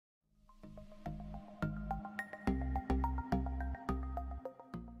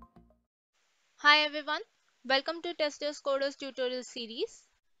Hi everyone, welcome to Testers Coders tutorial series.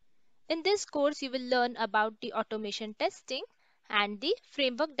 In this course, you will learn about the automation testing and the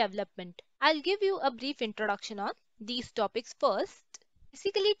framework development. I'll give you a brief introduction on these topics first.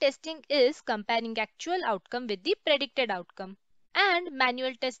 Basically, testing is comparing actual outcome with the predicted outcome. And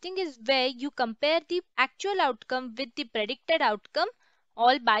manual testing is where you compare the actual outcome with the predicted outcome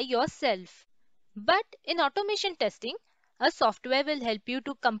all by yourself. But in automation testing, a software will help you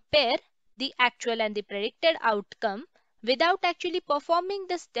to compare the actual and the predicted outcome without actually performing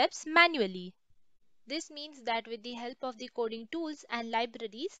the steps manually. This means that with the help of the coding tools and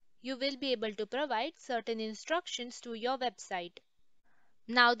libraries, you will be able to provide certain instructions to your website.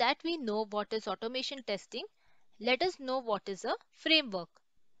 Now that we know what is automation testing, let us know what is a framework.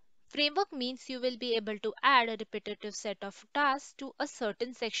 Framework means you will be able to add a repetitive set of tasks to a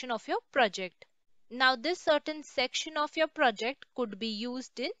certain section of your project. Now, this certain section of your project could be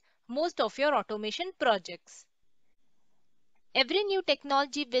used in most of your automation projects. Every new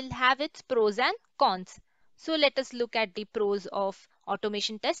technology will have its pros and cons. So let us look at the pros of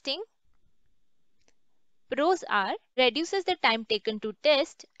automation testing. Pros are reduces the time taken to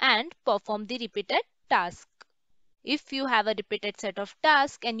test and perform the repeated task. If you have a repeated set of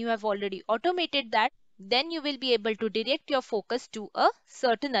tasks and you have already automated that, then you will be able to direct your focus to a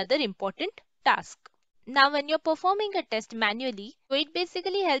certain other important task. Now, when you're performing a test manually, so it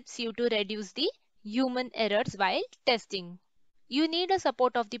basically helps you to reduce the human errors while testing. You need a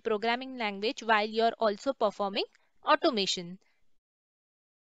support of the programming language while you're also performing automation.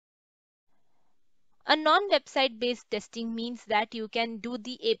 A non-website based testing means that you can do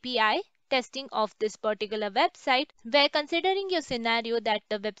the API testing of this particular website, where considering your scenario that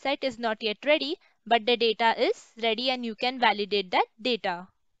the website is not yet ready, but the data is ready and you can validate that data.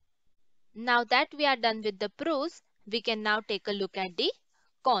 Now that we are done with the pros, we can now take a look at the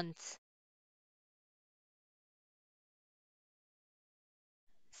cons.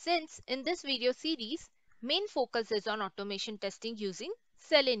 Since in this video series, main focus is on automation testing using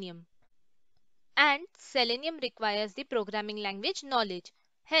Selenium. And Selenium requires the programming language knowledge.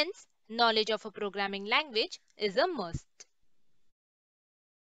 Hence, knowledge of a programming language is a must.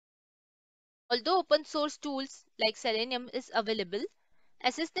 Although open source tools like Selenium is available,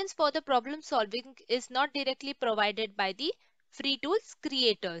 assistance for the problem solving is not directly provided by the free tools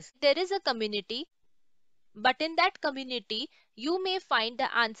creators. There is a community, but in that community, you may find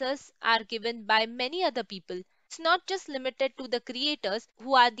the answers are given by many other people. It's not just limited to the creators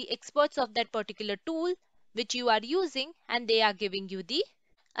who are the experts of that particular tool which you are using, and they are giving you the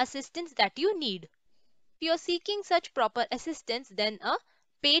assistance that you need. If you are seeking such proper assistance, then a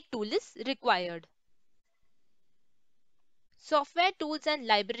paid tool is required. Software tools and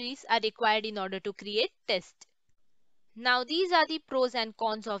libraries are required in order to create tests. Now these are the pros and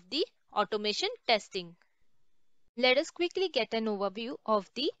cons of the automation testing. Let us quickly get an overview of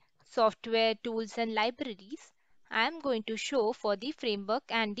the software tools and libraries I am going to show for the framework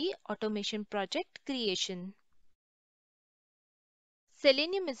and the automation project creation.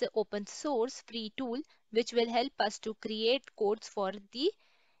 Selenium is an open source free tool which will help us to create codes for the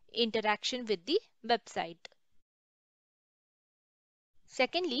interaction with the website.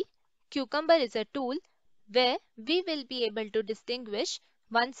 Secondly, Cucumber is a tool where we will be able to distinguish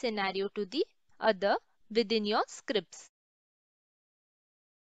one scenario to the other within your scripts.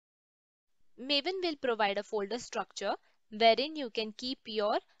 Maven will provide a folder structure wherein you can keep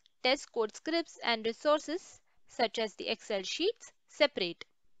your test code scripts and resources such as the Excel sheets separate.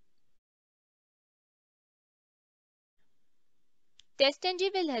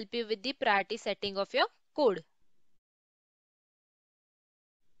 TestNG will help you with the priority setting of your code.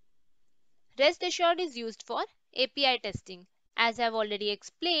 Rest Assured is used for API testing. As I've already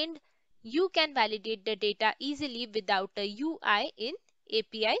explained, you can validate the data easily without a UI in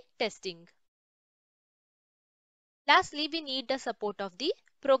API testing. Lastly, we need the support of the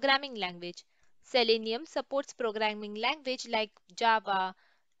programming language. Selenium supports programming language like Java,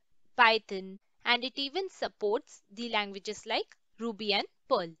 Python, and it even supports the languages like Ruby and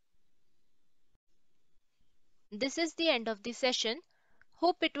Perl. This is the end of the session.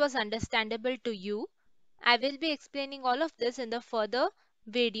 Hope it was understandable to you. I will be explaining all of this in the further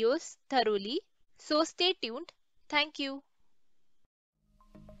videos thoroughly. So stay tuned. Thank you.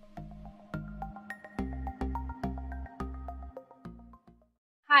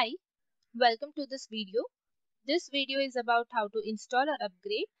 Hi, welcome to this video. This video is about how to install or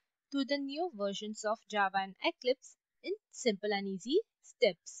upgrade to the new versions of Java and Eclipse in simple and easy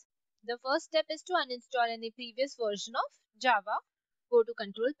steps. The first step is to uninstall any previous version of Java. Go to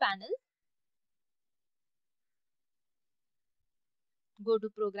Control Panel, go to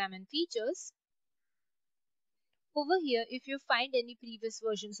Program and Features, Over here, if you find any previous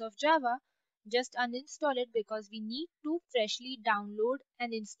versions of Java, just uninstall it because we need to freshly download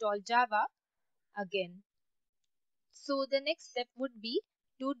and install Java again. So the next step would be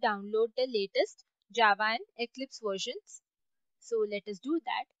to download the latest Java and Eclipse versions. So let us do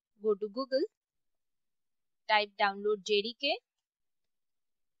that. Go to Google, type download JDK.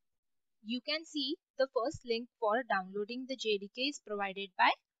 You can see the first link for downloading the JDK is provided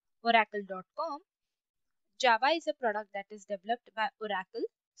by oracle.com. Java is a product that is developed by Oracle,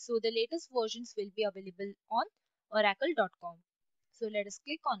 so the latest versions will be available on oracle.com. So let us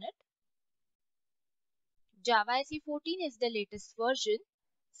click on it. Java SE 14 is the latest version,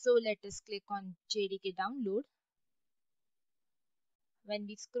 so let us click on JDK download. When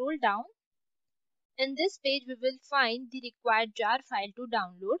we scroll down, in this page we will find the required jar file to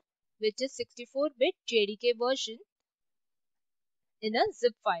download, which is 64-bit JDK version in a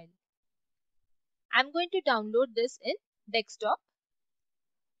zip file. I'm going to download this in desktop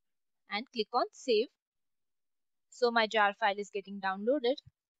and click on save. So my jar file is getting downloaded.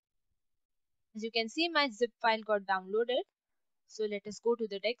 As you can see, my zip file got downloaded. So let us go to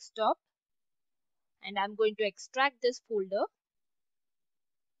the desktop and I'm going to extract this folder.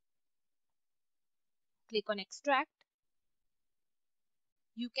 Click on extract.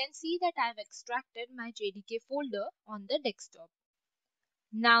 You can see that I have extracted my JDK folder on the desktop.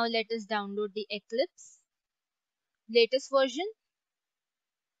 Now let us download the Eclipse latest version.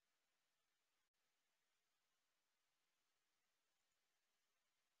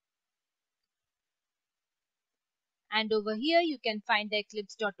 And over here you can find the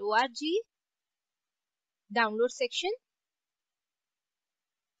eclipse.org download section.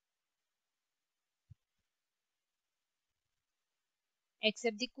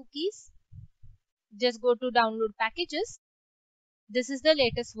 Accept the cookies. Just go to download packages. This is the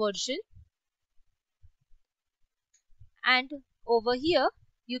latest version. And over here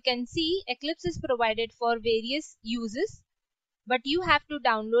you can see Eclipse is provided for various uses, but you have to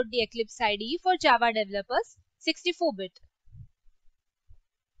download the Eclipse IDE for Java developers 64-bit.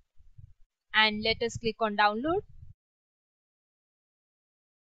 And let us click on download.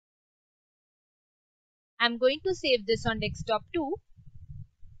 I'm going to save this on desktop too.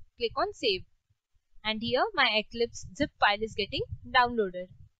 Click on save. And here my Eclipse zip file is getting downloaded.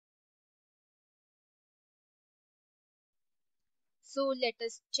 So let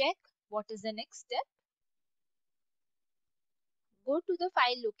us check what is the next step. Go to the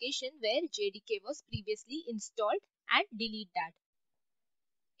file location where JDK was previously installed and delete that.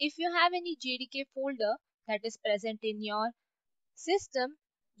 If you have any JDK folder that is present in your system,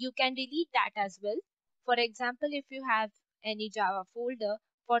 you can delete that as well. For example, if you have any Java folder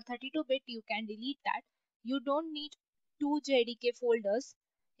for 32-bit, you can delete that. You don't need two JDK folders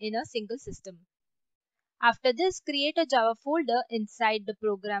in a single system. After this, create a Java folder inside the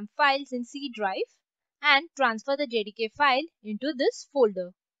program files in C drive and transfer the JDK file into this folder.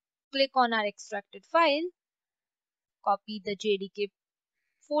 Click on our extracted file, copy the JDK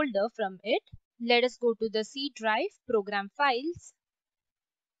folder from it. Let us go to the C drive program files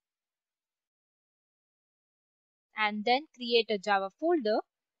and then create a Java folder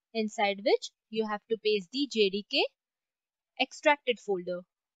inside which you have to paste the JDK extracted folder,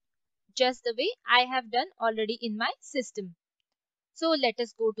 just the way I have done already in my system. So let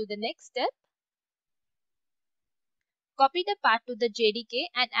us go to the next step. Copy the path to the JDK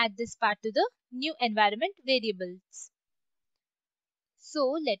and add this path to the new environment variables.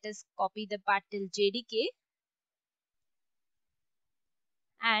 So let us copy the path till JDK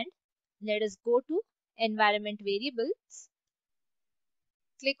and let us go to environment variables.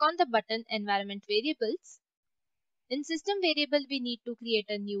 Click on the button environment variables. In system variable, we need to create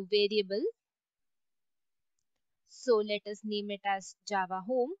a new variable. So let us name it as Java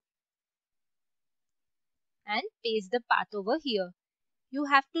Home and paste the path over here. You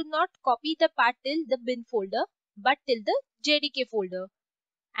have to not copy the path till the bin folder, but till the JDK folder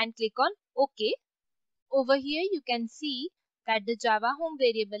and click on OK. Over here you can see that the Java Home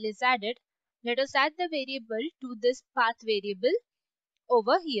variable is added. Let us add the variable to this path variable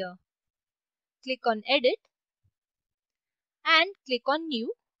over here. Click on Edit and click on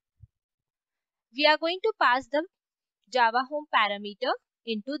New. We are going to pass the Java Home parameter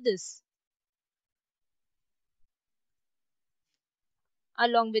into this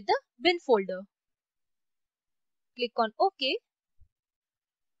along with the bin folder. Click on OK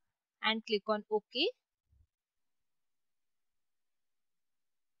and click on OK.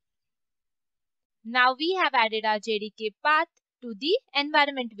 Now we have added our JDK path to the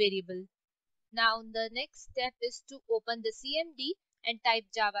environment variable. Now the next step is to open the CMD and type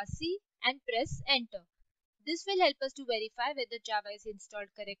Java C and press enter. This will help us to verify whether Java is installed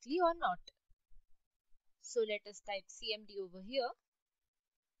correctly or not. So let us type cmd over here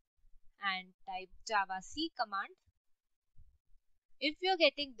and type javac command. If you are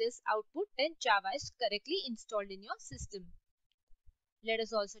getting this output, then Java is correctly installed in your system. Let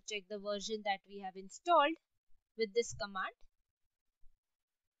us also check the version that we have installed with this command.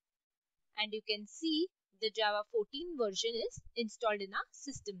 And you can see the Java 14 version is installed in our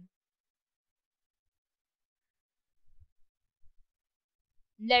system.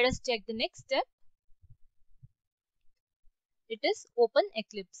 Let us check the next step. It is open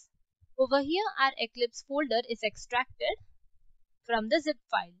Eclipse. Over here our Eclipse folder is extracted from the zip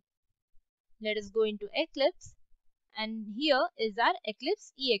file. Let us go into Eclipse and here is our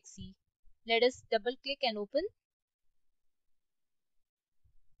Eclipse exe. Let us double click and open.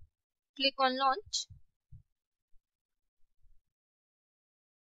 Click on launch.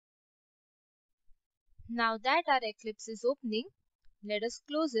 Now that our Eclipse is opening, let us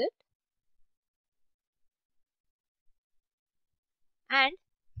close it. And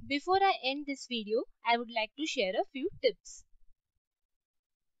before I end this video, I would like to share a few tips.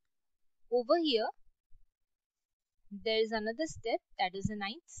 Over here, there is another step, that is the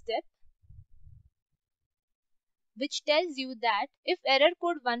 9th step, which tells you that if error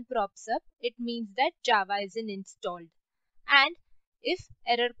code 1 props up, it means that Java isn't installed. And if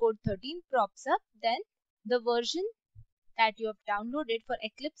error code 13 props up, then the version that you have downloaded for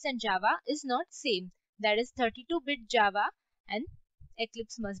Eclipse and Java is not same. That is 32-bit Java and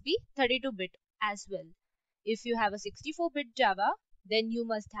Eclipse must be 32-bit as well. If you have a 64-bit Java, then you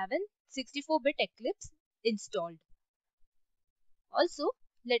must have a 64-bit Eclipse installed. Also,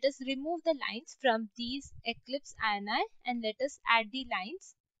 let us remove the lines from these Eclipse INI and let us add the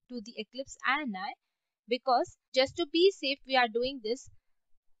lines to the Eclipse INI, because just to be safe we are doing this,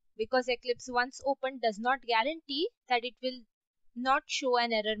 because Eclipse once opened does not guarantee that it will not show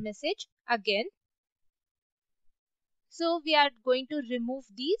an error message again. So we are going to remove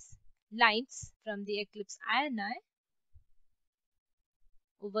these lines from the Eclipse INI.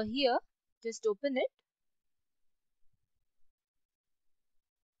 Over here, just open it.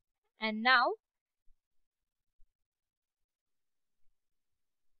 And now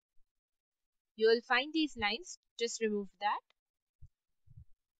you will find these lines. Just remove that.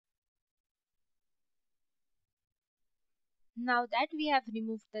 Now that we have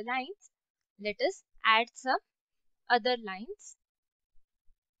removed the lines, let us add some other lines.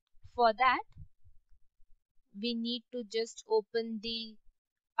 For that, we need to just open the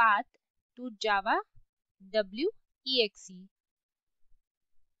path to Java WEXE.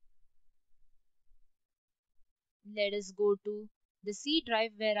 Let us go to the C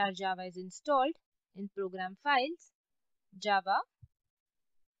drive where our Java is installed. In program files, Java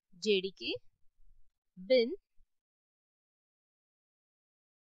JDK bin,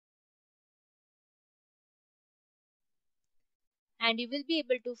 and you will be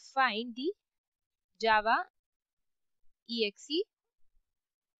able to find the Java exe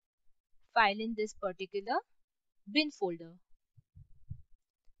file in this particular bin folder.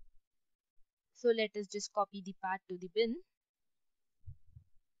 So let us just copy the path to the bin.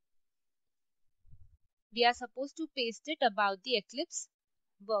 We are supposed to paste it about the Eclipse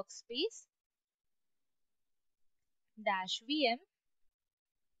workspace -vm,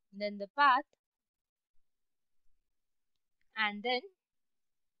 then the path, and then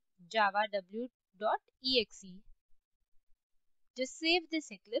java w.exe. Just save this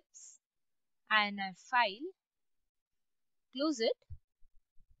Eclipse INI file, close it,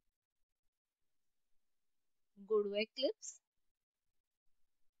 go to Eclipse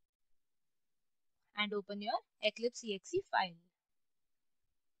and open your Eclipse exe file.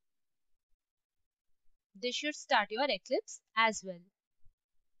 This should start your Eclipse as well.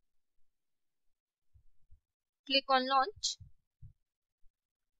 Click on launch.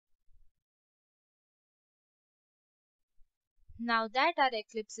 Now that our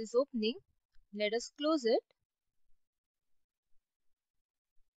Eclipse is opening, let us close it.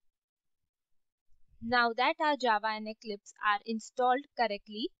 Now that our Java and Eclipse are installed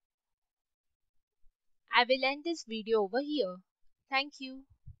correctly, I will end this video over here. Thank you.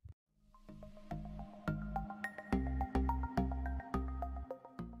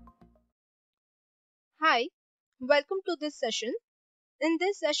 Hi, welcome to this session. In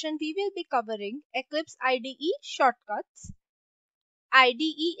this session, we will be covering Eclipse IDE shortcuts.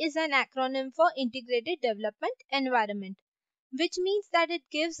 IDE is an acronym for Integrated Development Environment, which means that it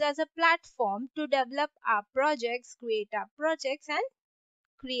gives us a platform to develop our projects, create our projects, and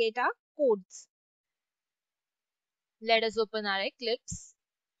create our codes. Let us open our Eclipse.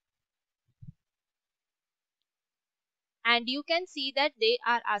 And you can see that they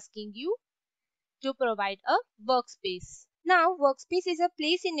are asking you to provide a workspace. Now, workspace is a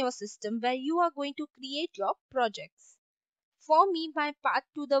place in your system where you are going to create your projects. For me, my path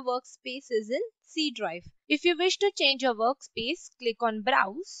to the workspace is in C drive. If you wish to change your workspace, click on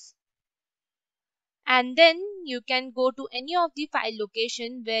Browse, and then you can go to any of the file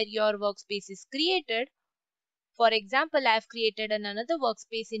location where your workspace is created. For example, I have created another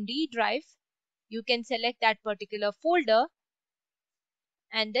workspace in D drive. You can select that particular folder,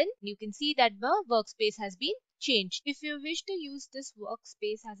 and then you can see that the workspace has been changed. If you wish to use this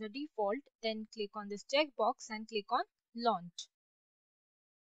workspace as a default, then click on this checkbox and click on Launch.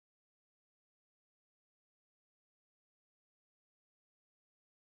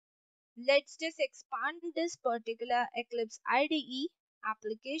 Let's just expand this particular Eclipse IDE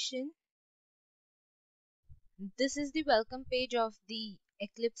application. This is the welcome page of the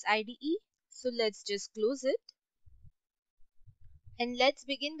Eclipse IDE. So let's just close it. And let's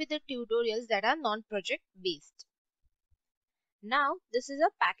begin with the tutorials that are non-project based. Now this is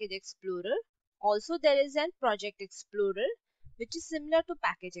a package explorer. Also there is a project explorer which is similar to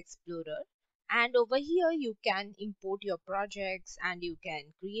package explorer. And over here you can import your projects and you can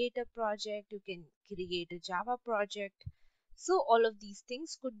create a project, you can create a Java project. So all of these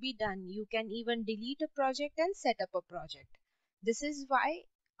things could be done. You can even delete a project and set up a project. This is why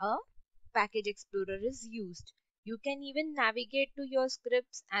a package explorer is used. You can even navigate to your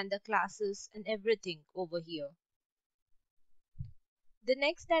scripts and the classes and everything over here. The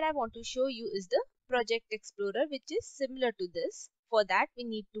next that I want to show you is the project explorer, which is similar to this. For that we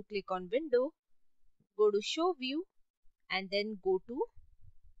need to click on Window, go to Show View, and then go to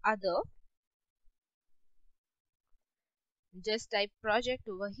Other. Just type project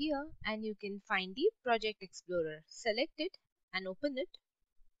over here and you can find the project explorer. Select it and open it.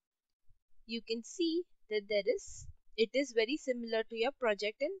 You can see that it is very similar to your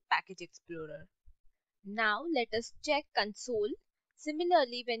project in package explorer. Now let us check console.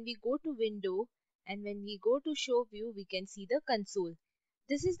 Similarly, when we go to Window and when we go to Show View, we can see the console.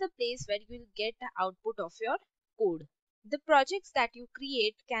 This is the place where you will get the output of your code. The projects that you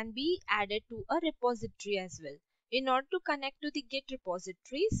create can be added to a repository as well. In order to connect to the Git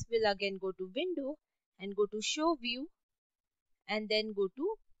repositories, we'll again go to Window and go to Show View and then go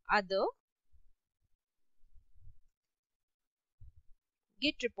to Other,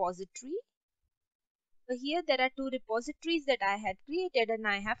 Git repository. So here there are two repositories that I had created and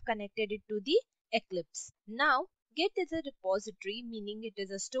I have connected it to the Eclipse. Now Git is a repository, meaning it is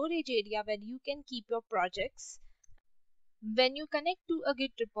a storage area where you can keep your projects. When you connect to a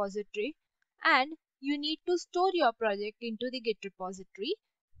Git repository and you need to store your project into the Git repository,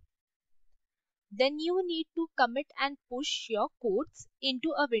 then you need to commit and push your codes into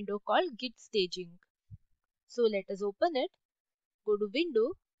a window called Git staging. So let us open it. Go to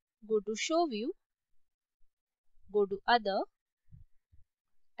Window, go to Show View, go to Other,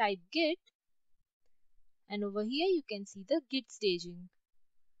 type Git, and over here you can see the Git staging.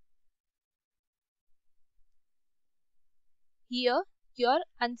 Here your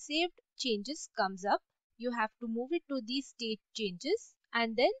unsaved changes comes up. You have to move it to these state changes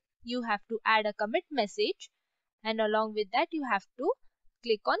and then you have to add a commit message, and along with that you have to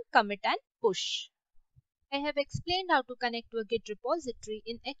click on commit and push. I have explained how to connect to a Git repository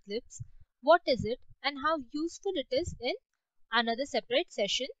in Eclipse, what is it and how useful it is in another separate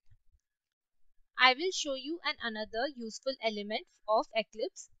session. I will show you another useful element of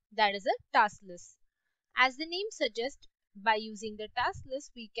Eclipse, that is a task list. As the name suggests, by using the task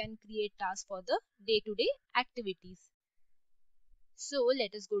list, we can create tasks for the day-to-day activities. So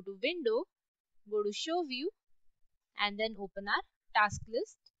let us go to Window, go to Show View, and then open our task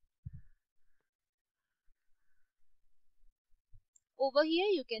list. Over here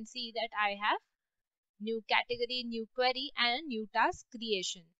you can see that I have new category, new query, and a new task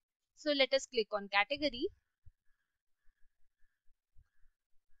creation. So let us click on category.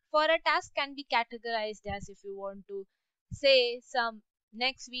 For a task can be categorized as if you want to say some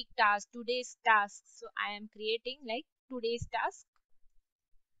next week task, today's task. So I am creating like today's task.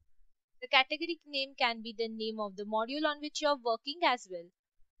 The category name can be the name of the module on which you are working as well.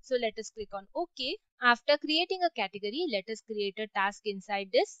 So let us click on OK. After creating a category, let us create a task inside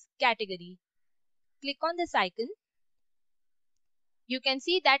this category. Click on this icon. You can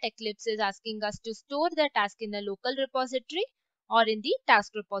see that Eclipse is asking us to store the task in the local repository or in the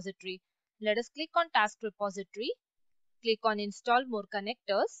task repository. Let us click on task repository. Click on install more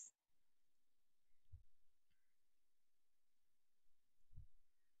connectors.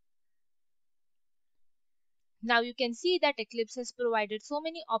 Now you can see that Eclipse has provided so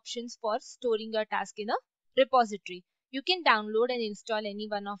many options for storing your task in a repository. You can download and install any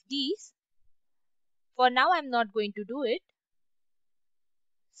one of these. For now, I'm not going to do it.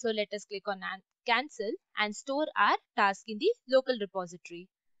 So let us click on cancel and store our task in the local repository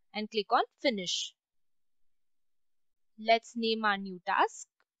and click on finish. Let's name our new task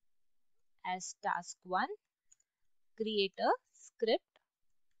as task 1. Create a script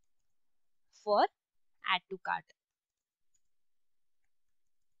for add to cart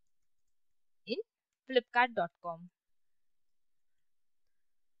in flipkart.com.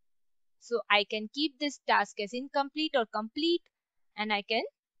 So I can keep this task as incomplete or complete, and I can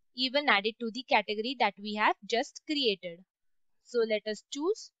even add it to the category that we have just created. So let us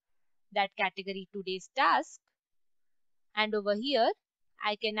choose that category today's task, and over here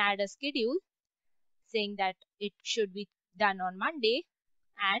I can add a schedule saying that it should be done on Monday,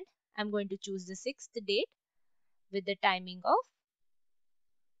 and I'm going to choose the 6th date with the timing of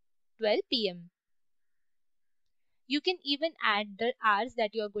 12 p.m. You can even add the hours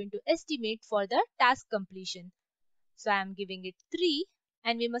that you are going to estimate for the task completion. So I am giving it 3,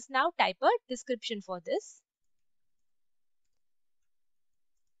 and we must now type a description for this.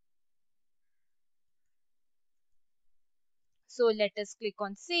 So let us click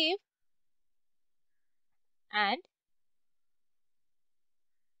on save, and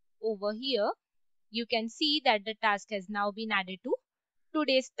over here you can see that the task has now been added to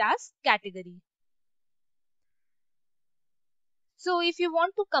today's task category. So if you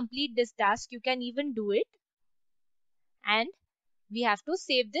want to complete this task, you can even do it, and we have to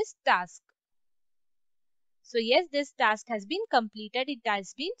save this task. So yes, this task has been completed. It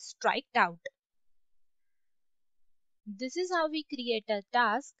has been striked out. This is how we create a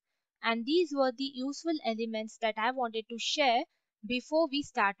task, and these were the useful elements that I wanted to share before we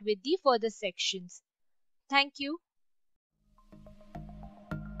start with the further sections. Thank you.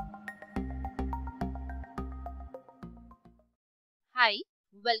 Hi,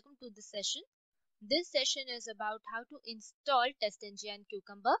 welcome to the session. This session is about how to install TestNG and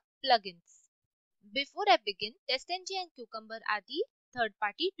Cucumber plugins. Before I begin, TestNG and Cucumber are the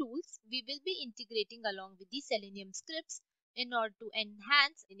third-party tools we will be integrating along with the Selenium scripts in order to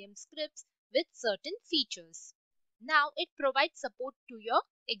enhance Selenium scripts with certain features. Now, it provides support to your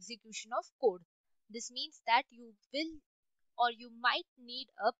execution of code. This means that you will or you might need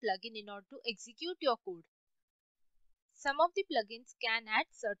a plugin in order to execute your code. Some of the plugins can add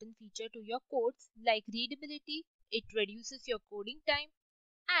certain feature to your codes like readability, it reduces your coding time,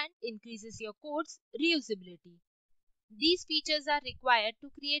 and increases your code's reusability. These features are required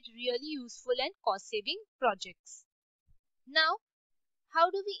to create really useful and cost-saving projects. Now, how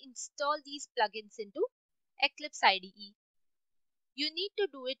do we install these plugins into Eclipse IDE? You need to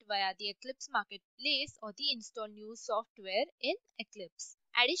do it via the Eclipse Marketplace or the Install New Software in Eclipse.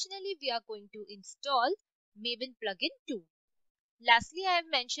 Additionally, we are going to install Maven plugin too. Lastly, I have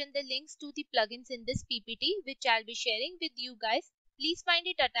mentioned the links to the plugins in this PPT, which I'll be sharing with you guys. Please find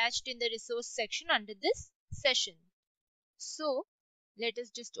it attached in the resource section under this session. So, let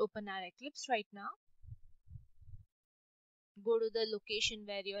us just open our Eclipse right now. Go to the location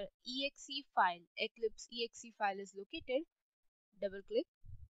where your exe file, Eclipse exe file is located. Double click.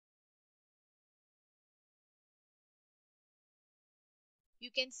 You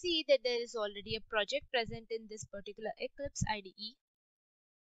can see that there is already a project present in this particular Eclipse IDE.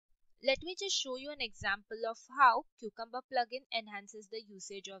 Let me just show you an example of how Cucumber plugin enhances the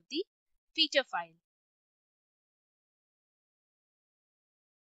usage of the feature file.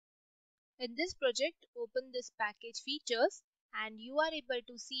 In this project, open this package features, and you are able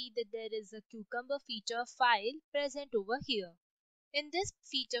to see that there is a Cucumber feature file present over here. In this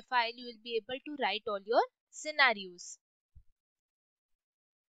feature file, you will be able to write all your scenarios.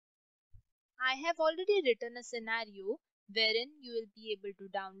 I have already written a scenario wherein you will be able to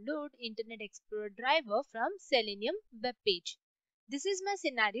download Internet Explorer driver from Selenium web page. This is my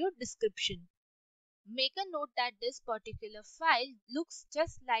scenario description. Make a note that this particular file looks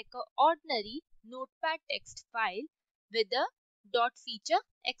just like an ordinary notepad text file with a .feature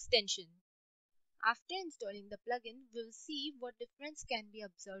extension. After installing the plugin, we will see what difference can be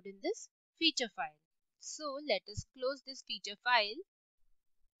observed in this feature file. So let us close this feature file.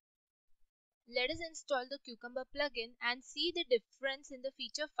 Let us install the Cucumber plugin and see the difference in the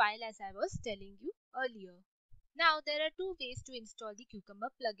feature file as I was telling you earlier. Now there are two ways to install the Cucumber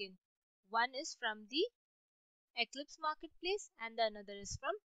plugin. One is from the Eclipse Marketplace and the another is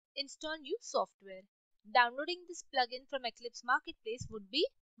from Install New Software. Downloading this plugin from Eclipse Marketplace would be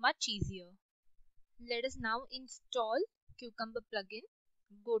much easier. Let us now install Cucumber plugin.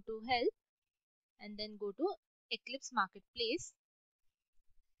 Go to Help and then go to Eclipse Marketplace.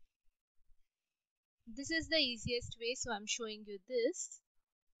 This is the easiest way, so I'm showing you this.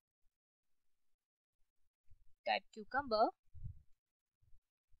 Type cucumber.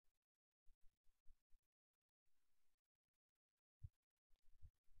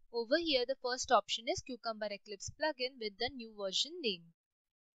 Over here, the first option is Cucumber Eclipse plugin with the new version name.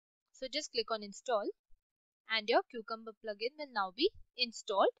 So just click on install and your Cucumber plugin will now be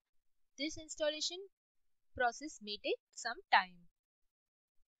installed. This installation process may take some time.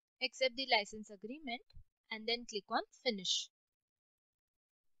 Accept the license agreement and then click on finish.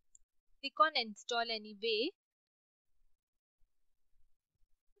 Click on install anyway.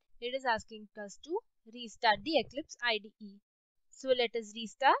 It is asking us to restart the Eclipse IDE. So let us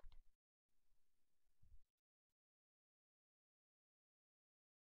restart.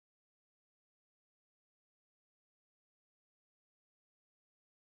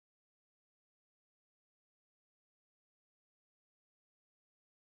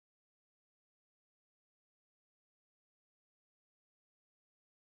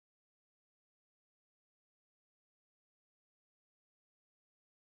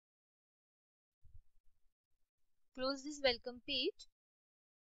 Close this welcome page.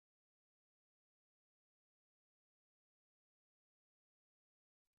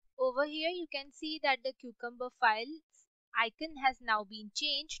 Over here you can see that the Cucumber file's icon has now been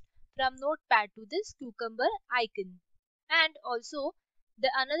changed from Notepad to this Cucumber icon. And also the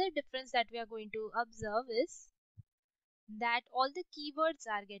another difference that we are going to observe is that all the keywords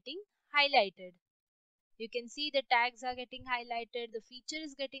are getting highlighted. You can see the tags are getting highlighted, the feature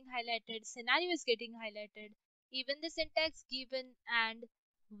is getting highlighted, scenario is getting highlighted, even the syntax given and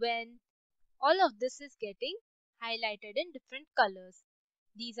when, all of this is getting highlighted in different colors.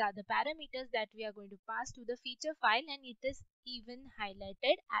 These are the parameters that we are going to pass to the feature file and it is even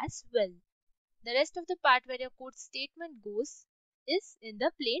highlighted as well. The rest of the part where your code statement goes is in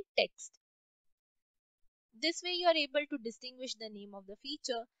the plain text. This way you are able to distinguish the name of the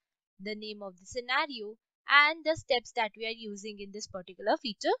feature, the name of the scenario and the steps that we are using in this particular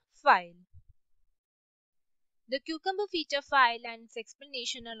feature file. The Cucumber feature file and its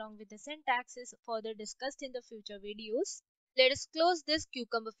explanation along with the syntax is further discussed in the future videos. Let us close this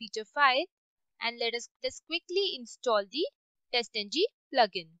Cucumber feature file and let us quickly install the TestNG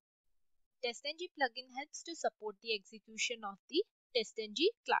plugin. TestNG plugin helps to support the execution of the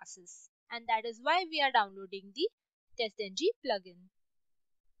TestNG classes and that is why we are downloading the TestNG plugin.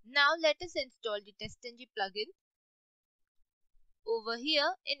 Now let us install the TestNG plugin. Over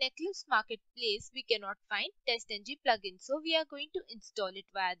here in Eclipse Marketplace we cannot find TestNG plugin, so we are going to install it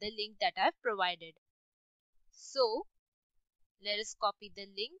via the link that I have provided. So let us copy the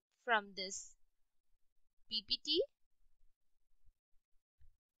link from this PPT.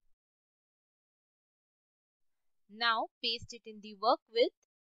 Now paste it in the work with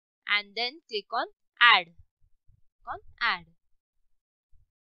and then click on add.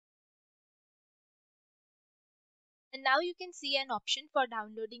 And now you can see an option for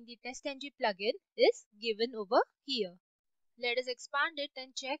downloading the TestNG plugin is given over here. Let us expand it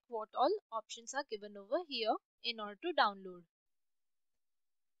and check what all options are given over here in order to download.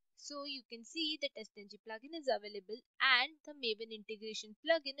 So you can see the TestNG plugin is available and the Maven integration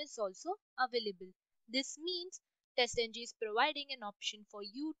plugin is also available. This means TestNG is providing an option for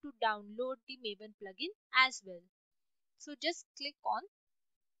you to download the Maven plugin as well. So just click on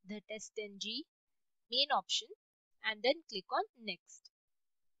the TestNG main option and then click on next.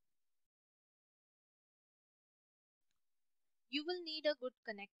 You will need a good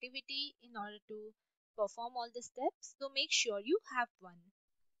connectivity in order to perform all the steps, so make sure you have one.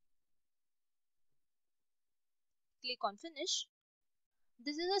 Click on finish.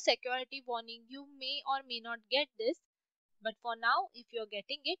 This is a security warning. You may or may not get this, but for now if you're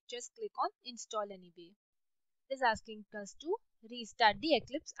getting it, just click on install anyway. It is asking us to restart the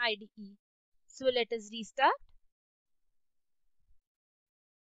Eclipse IDE. So let us restart.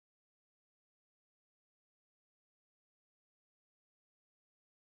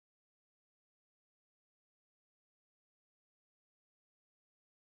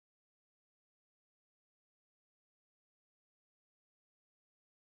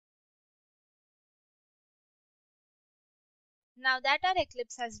 Now that our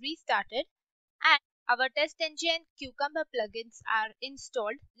Eclipse has restarted and our TestNG and Cucumber plugins are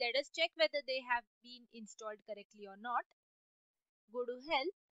installed, let us check whether they have been installed correctly or not. Go to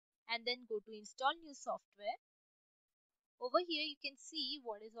help and then go to install new software. Over here you can see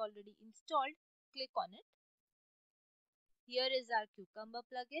what is already installed. Click on it. Here is our Cucumber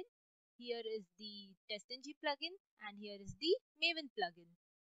plugin. Here is the TestNG plugin and here is the Maven plugin.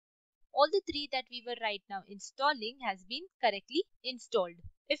 All the three that we were right now installing has been correctly installed.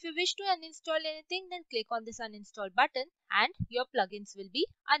 If you wish to uninstall anything, then click on this uninstall button and your plugins will be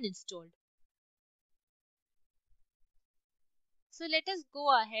uninstalled. So let us go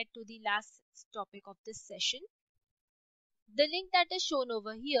ahead to the last topic of this session. The link that is shown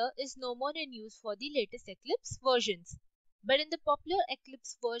over here is no more in use for the latest Eclipse versions. But in the popular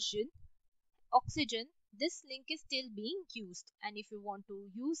Eclipse version, Oxygen, this link is still being used. And if you want to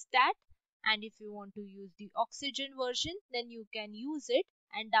use that, and if you want to use the Oxygen version, then you can use it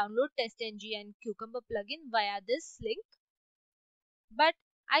and download TestNG and Cucumber plugin via this link. But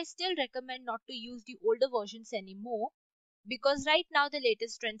I still recommend not to use the older versions anymore, because right now the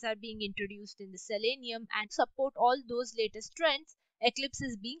latest trends are being introduced in the Selenium, and to support all those latest trends, Eclipse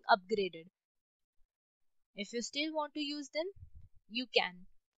is being upgraded. If you still want to use them, you can.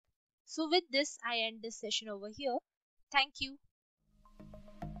 So with this, I end this session over here. Thank you.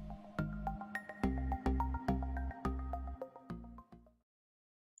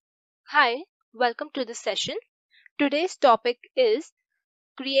 Hi, welcome to the session. Today's topic is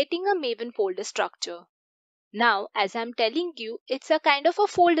creating a Maven folder structure. Now, as I'm telling you, it's a kind of a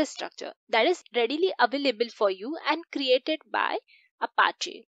folder structure that is readily available for you and created by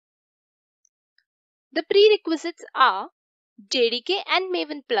Apache. The prerequisites are JDK and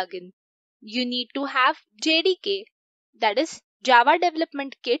Maven plugin. You need to have JDK, that is Java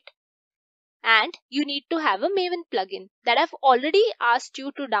Development Kit, and you need to have a Maven plugin that I've already asked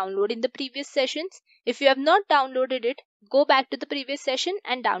you to download in the previous sessions. If you have not downloaded it, go back to the previous session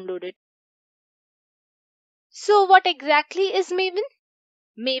and download it. So what exactly is Maven?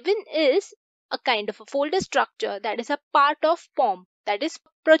 Maven is a kind of a folder structure that is a part of POM, that is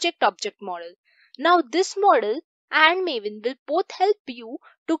Project Object Model. Now this model and Maven will both help you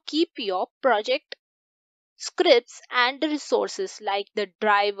to keep your project scripts and the resources like the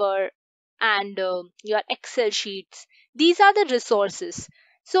driver and your Excel sheets. These are the resources.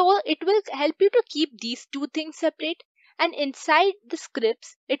 So it will help you to keep these two things separate, and inside the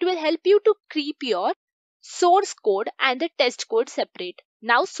scripts it will help you to keep your source code and the test code separate.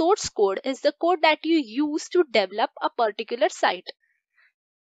 Now source code is the code that you use to develop a particular site,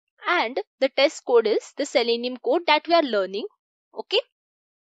 and the test code is the Selenium code that we are learning. Okay.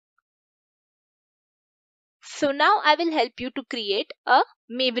 So now I will help you to create a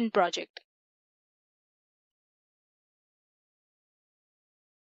Maven project.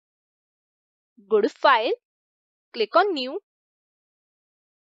 Go to File, click on New,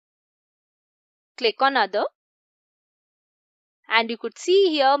 click on Other, and you could see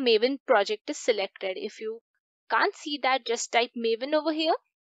here Maven project is selected. If you can't see that, just type Maven over here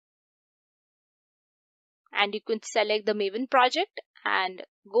and you can select the Maven project and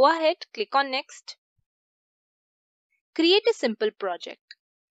go ahead, click on Next. Create a simple project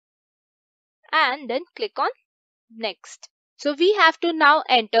and then click on Next. So we have to now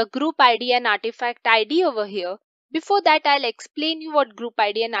enter group ID and artifact ID over here. Before that, I'll explain you what group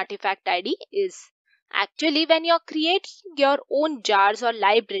ID and artifact ID is. Actually, when you're creating your own jars or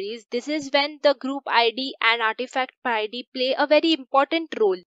libraries, this is when the group ID and artifact ID play a very important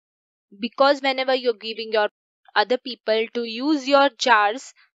role. Because whenever you're giving your other people to use your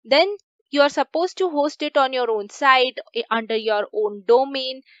jars, then you are supposed to host it on your own site under your own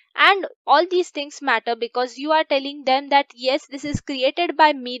domain, and all these things matter because you are telling them that yes, this is created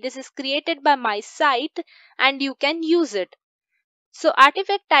by me, this is created by my site, and you can use it. So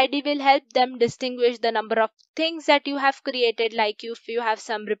artifact ID will help them distinguish the number of things that you have created, like if you have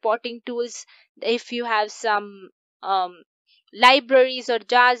some reporting tools, if you have some libraries or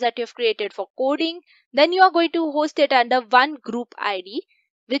jars that you've created for coding, then you are going to host it under one group ID,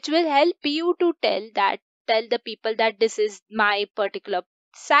 which will help you to tell the people that this is my particular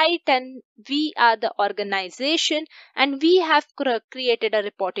site and we are the organization and we have created a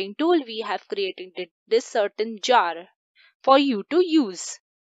reporting tool, we have created this certain jar for you to use.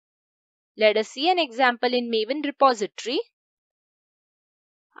 Let us see an example in Maven repository.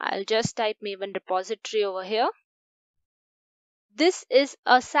 I'll just type Maven repository over here. This is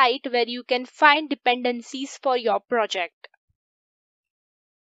a site where you can find dependencies for your project.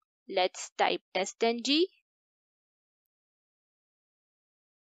 Let's type testng.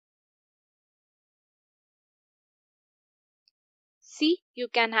 See, you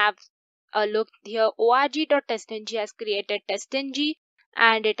can have a look here. org.testng has created testng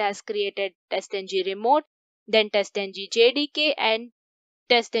and it has created testng remote, then testng JDK and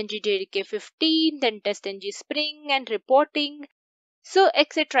testng JDK 15, then testng Spring and reporting, so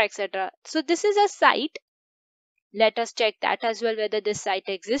etc etc. So this is a site. Let us check that as well, whether this site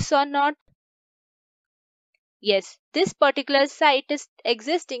exists or not. Yes, this particular site is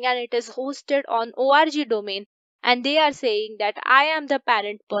existing and it is hosted on org domain, and they are saying that I am the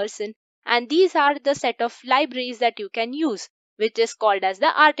parent person, and these are the set of libraries that you can use, which is called as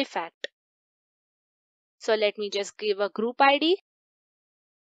the artifact. So let me just give a group ID.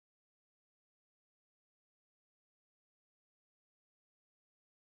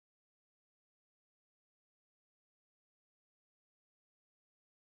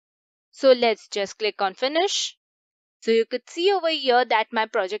 So let's just click on finish. So you could see over here that my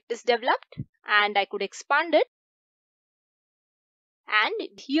project is developed, and I could expand it. And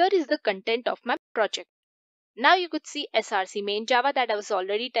here is the content of my project. Now you could see src main Java that I was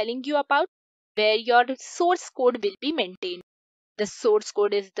already telling you about, where your source code will be maintained. The source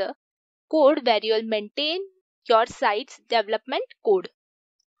code is the code where you'll maintain your site's development code.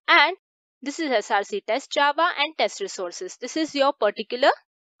 And this is src test Java and test resources. This is your particular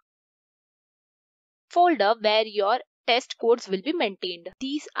folder where your test codes will be maintained.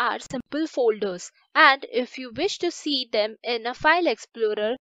 These are simple folders, and if you wish to see them in a file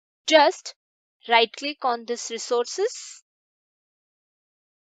explorer, just right click on this resources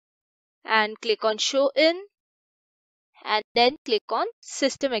and click on show in, and then click on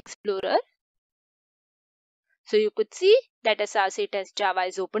system explorer. So you could see that src test Java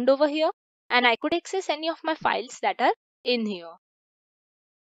is opened over here, and I could access any of my files that are in here.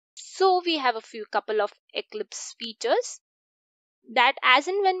 So we have a couple of Eclipse features that as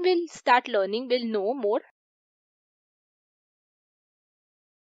and when we'll start learning, we'll know more.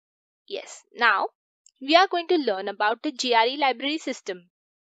 Yes, now we are going to learn about the JRE library system.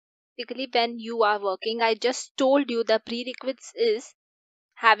 Basically, when you are working, I just told you the prerequisites is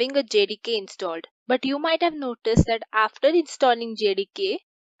having a JDK installed. But you might have noticed that after installing JDK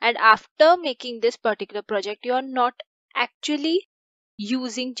and after making this particular project, you are not actually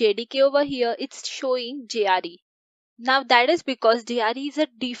using JDK over here. It's showing JRE. Now that is because JRE is a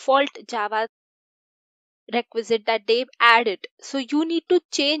default Java requisite that they've added. So you need to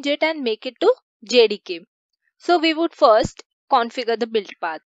change it and make it to JDK. So we would first configure the build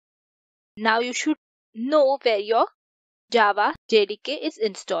path. Now you should know where your Java JDK is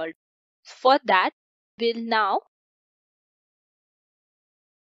installed. For that, we'll now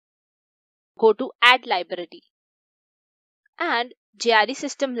go to add library and JRE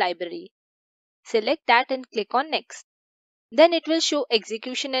system library. Select that and click on next. Then it will show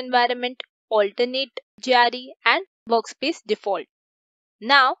execution environment, alternate JRE and workspace default.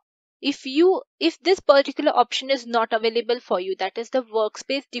 Now, if this particular option is not available for you, that is the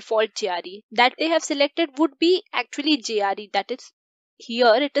workspace default JRE that they have selected would be actually JRE, that is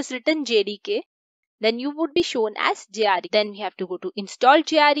here it is written JDK, then you would be shown as JRE. Then we have to go to install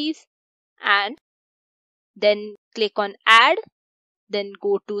JREs and then click on add, then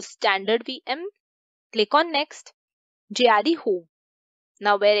go to standard VM, click on next, JRE home.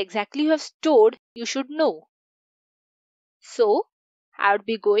 Now where exactly you have stored, you should know. So I would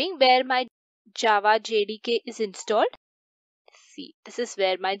be going where my Java JDK is installed. See, this is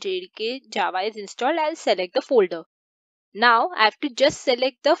where my JDK Java is installed. I'll select the folder. Now I have to just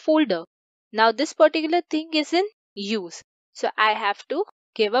select the folder. Now this particular thing is in use. So I have to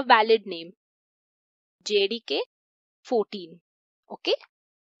give a valid name. JDK 14. Okay.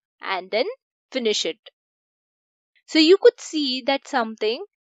 And then finish it. So you could see that something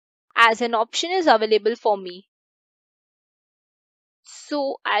as an option is available for me.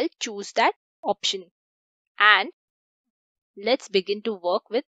 So I'll choose that option. And let's begin to work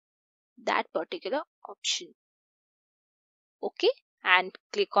with that particular option. Okay, and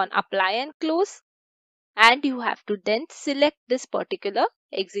click on apply and close, and you have to then select this particular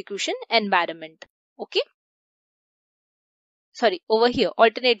execution environment. Okay, sorry, over here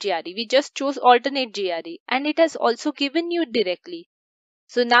alternate JRE, we just chose alternate JRE and it has also given you directly.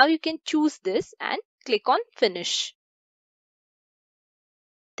 So now you can choose this and click on finish.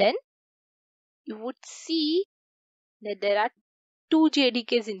 Then you would see that there are two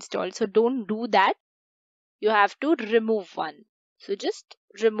JDKs installed, so don't do that. You have to remove one. So just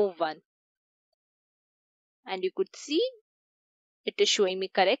remove one. And you could see it is showing me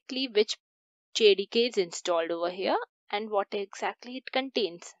correctly which JDK is installed over here and what exactly it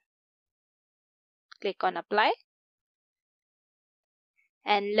contains. Click on apply.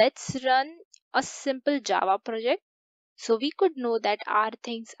 And let's run a simple Java project so we could know that our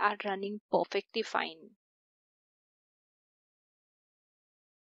things are running perfectly fine.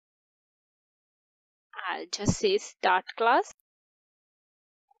 I'll just say start class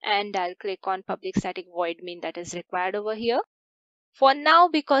and I'll click on public static void main that is required over here. For now,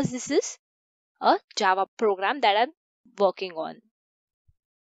 because this is a Java program that I'm working on.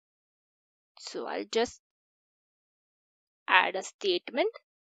 So I'll just add a statement.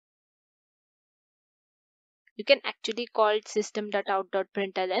 You can actually call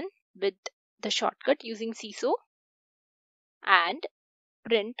system.out.println with the shortcut using CISO and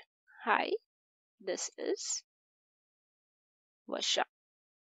print hi, this is Varsha,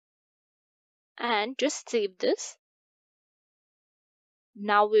 and just save this.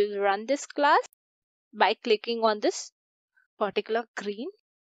 Now we will run this class by clicking on this particular green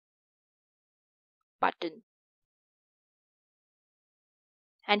button.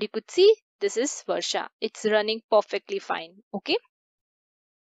 And you could see this is Varsha. It's running perfectly fine. Okay.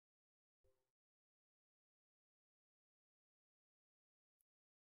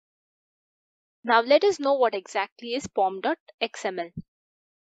 Now let us know what exactly is pom.xml.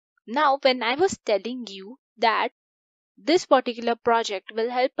 Now when I was telling you that this particular project will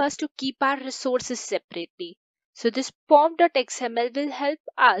help us to keep our resources separately. So this pom.xml will help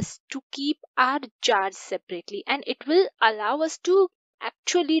us to keep our jars separately, and it will allow us to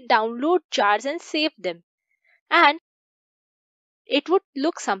actually download jars and save them. And it would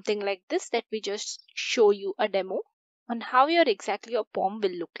look something like this. Let me just show you a demo on how your POM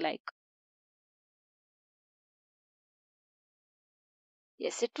will look like.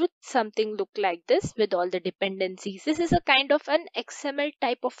 Yes, it would something look like this with all the dependencies. This is a kind of an XML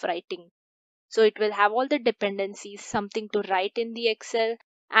type of writing. So it will have all the dependencies, something to write in the Excel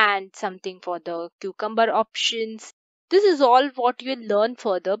and something for the cucumber options. This is all what you will learn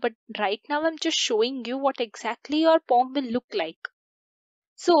further, but right now I'm just showing you what exactly your POM will look like.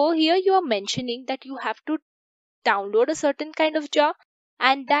 So here you are mentioning that you have to download a certain kind of jar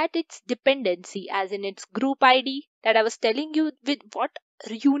and that its dependency, as in its group ID that I was telling you, with what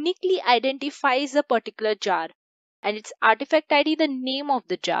uniquely identifies a particular jar, and its artifact ID, the name of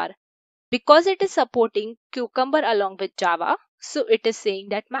the jar. Because it is supporting Cucumber along with Java, so it is saying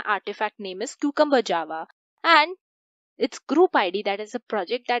that my artifact name is Cucumber Java, and its group ID, that is a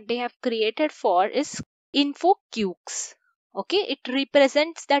project that they have created for, is InfoCukes. Okay, it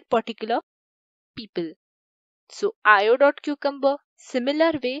represents that particular people. So io.cucumber,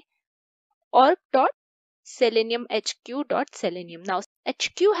 similar way, org dot selenium hq dot selenium. Now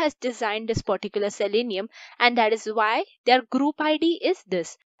HQ has designed this particular Selenium, and that is why their group ID is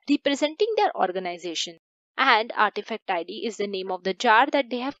this, representing their organization. And artifact ID is the name of the jar that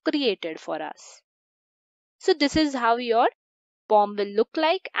they have created for us. So this is how your POM will look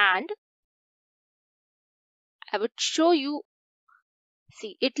like, and I would show you.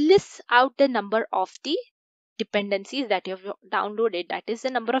 See, it lists out the number of the dependencies that you have downloaded. That is the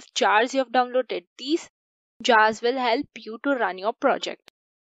number of jars you have downloaded. These jars will help you to run your project.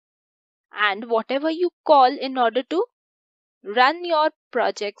 And whatever you call in order to run your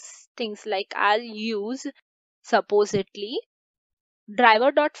projects, things like I'll use supposedly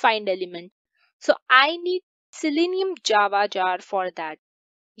driver.findElement. So I need Selenium Java jar for that.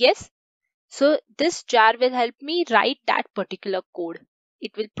 Yes. So this jar will help me write that particular code.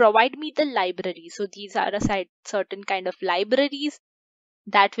 It will provide me the library. So these are a certain kind of libraries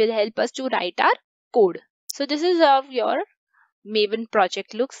that will help us to write our code. So this is how your Maven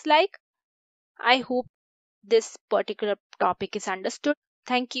project looks like. I hope this particular topic is understood.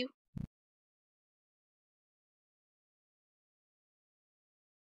 Thank you.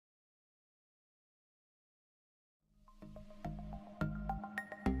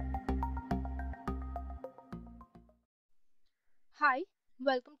 Hi,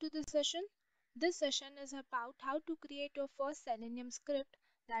 welcome to this session. This session is about how to create your first Selenium script,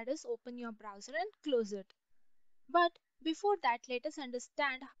 that is, open your browser and close it. But before that, let us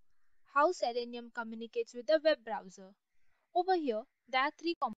understand how Selenium communicates with the web browser. Over here, there are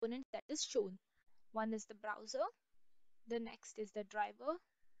three components that is shown. One is the browser, the next is the driver,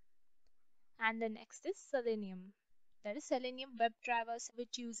 and the next is Selenium. That is Selenium Webdriver,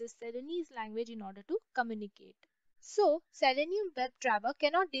 which uses Selenese language in order to communicate. So, Selenium WebDriver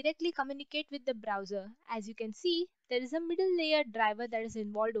cannot directly communicate with the browser. As you can see, there is a middle layer driver that is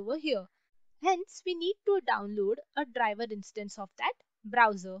involved over here. Hence, we need to download a driver instance of that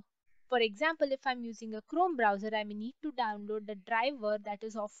browser. For example, if I'm using a Chrome browser, I may need to download the driver that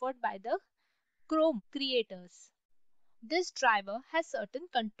is offered by the Chrome creators. This driver has certain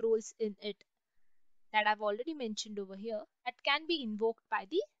controls in it that I've already mentioned over here that can be invoked by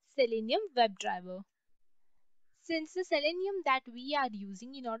the Selenium WebDriver. Since the Selenium that we are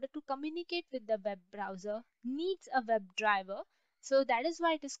using in order to communicate with the web browser needs a WebDriver, so that is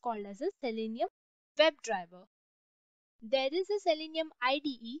why it is called as a Selenium WebDriver. There is a Selenium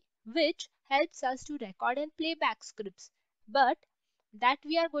IDE which helps us to record and playback scripts, but that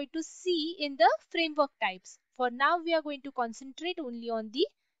we are going to see in the framework types. For now, we are going to concentrate only on the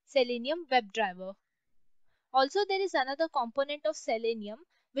Selenium WebDriver. Also, there is another component of Selenium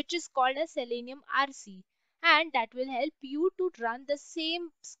which is called as Selenium RC. and that will help you to run the same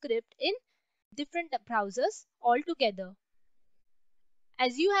script in different browsers altogether.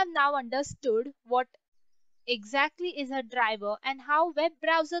 As you have now understood what exactly is a driver and how web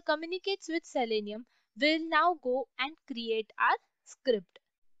browser communicates with Selenium, we'll now go and create our script.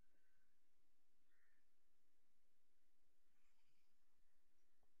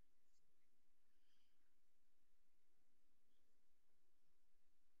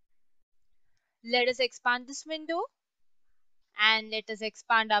 Let us expand this window and let us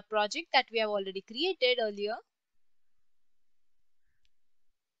expand our project that we have already created earlier.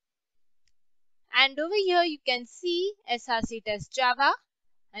 And over here you can see src test java,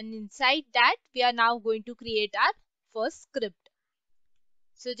 and inside that we are now going to create our first script.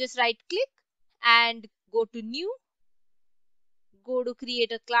 So just right click and go to new, go to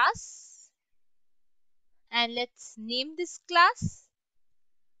create a class, and let's name this class.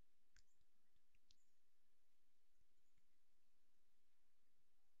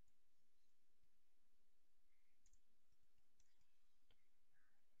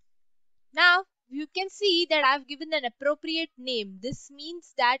 Now you can see that I've given an appropriate name. This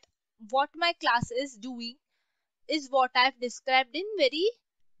means that what my class is doing is what I've described in very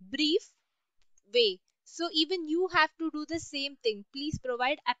brief way. So even you have to do the same thing. Please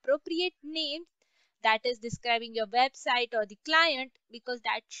provide appropriate names that is describing your website or the client, because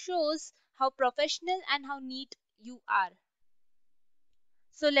that shows how professional and how neat you are.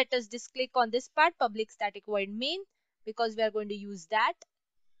 So let us just click on this part, public static void main, because we are going to use that.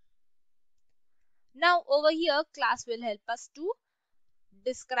 Now over here class will help us to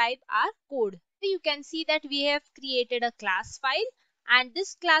describe our code. You can see that we have created a class file, and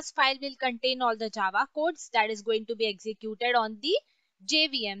this class file will contain all the Java codes that is going to be executed on the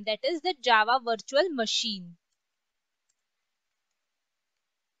JVM, that is the Java virtual machine.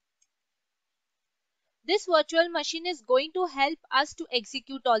 This virtual machine is going to help us to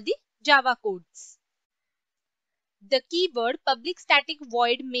execute all the Java codes. The keyword public static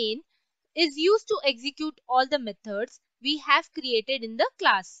void main is used to execute all the methods we have created in the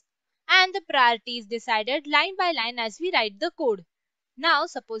class, and the priority is decided line by line as we write the code. Now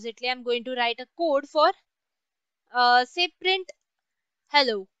supposedly I'm going to write a code for say print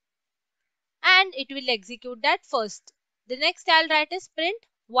hello, and it will execute that first. The next I'll write is print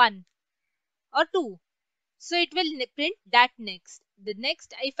 1 or 2, so it will print that next. The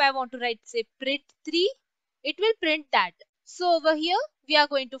next, if I want to write say print 3, it will print that. So over here we are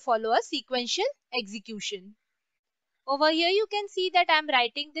going to follow a sequential execution. Over here you can see that I'm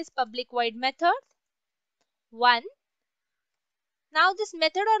writing this public void method 1. Now this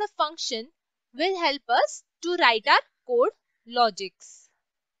method or a function will help us to write our code logics,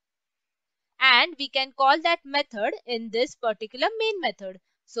 and we can call that method in this particular main method.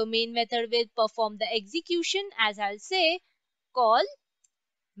 So main method will perform the execution, as I'll say call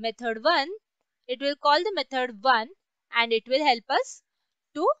method 1. It will call the method 1 and it will help us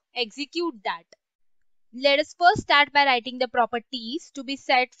to execute that. Let us first start by writing the properties to be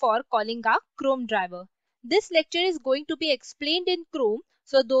set for calling our Chrome driver. This lecture is going to be explained in Chrome,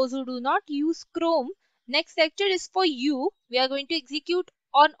 so those who do not use Chrome, next lecture is for you. We are going to execute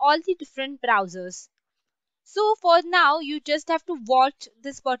on all the different browsers. So for now, you just have to watch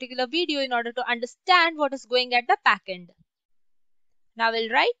this particular video in order to understand what is going at the back end. Now we'll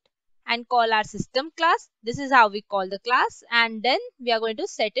write and call our system class. This is how we call the class, and then we are going to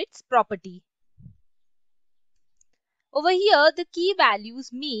set its property. Over here, the key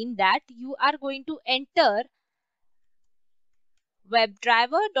values mean that you are going to enter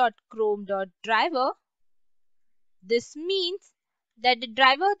webdriver.chrome.driver. This means that the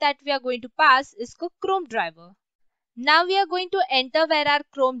driver that we are going to pass is called Chrome driver. Now we are going to enter where our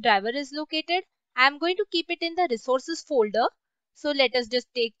Chrome driver is located. I am going to keep it in the resources folder. So let us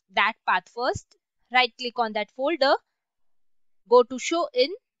just take that path first. Right click on that folder, go to show in,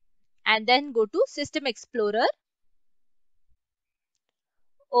 and then go to System Explorer.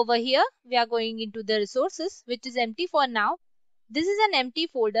 Over here, we are going into the resources, which is empty for now. This is an empty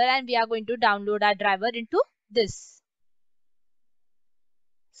folder and we are going to download our driver into this.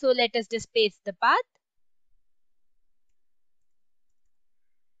 So let us just paste the path.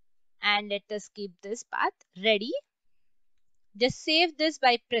 And let us keep this path ready. Just save this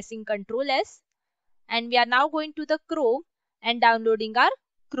by pressing Ctrl S. And we are now going to the Chrome and downloading our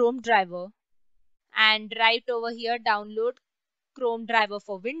Chrome driver. And right over here, download Chrome driver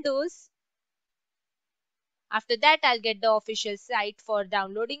for Windows. After that, I'll get the official site for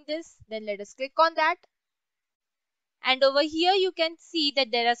downloading this. Then let us click on that. And over here, you can see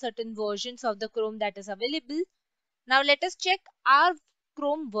that there are certain versions of the Chrome that is available. Now let us check our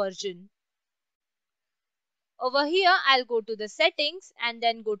Chrome version. Over here, I'll go to the settings and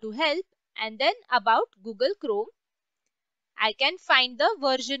then go to help and then about Google Chrome. I can find the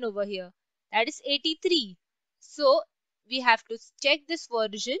version over here, that is 83. So we have to check this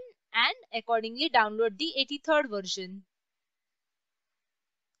version and accordingly download the 83rd version.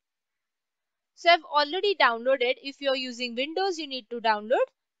 So I've already downloaded. If you're using Windows, you need to download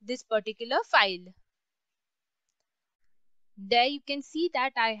this particular file. There you can see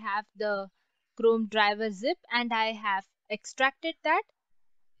that I have the Chrome driver zip and I have extracted that.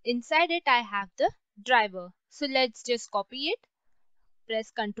 Inside it I have the driver. So let's just copy it.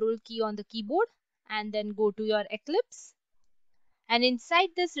 Press Ctrl key on the keyboard and then go to your Eclipse. And inside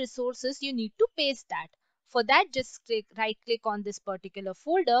this resources you need to paste that. For that, just right click on this particular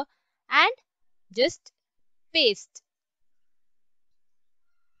folder and just paste.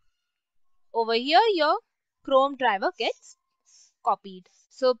 Over here your Chrome driver gets copied.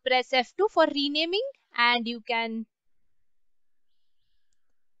 So press F2 for renaming and you can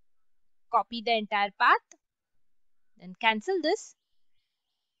copy the entire path. Then cancel this.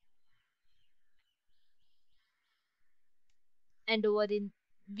 And over in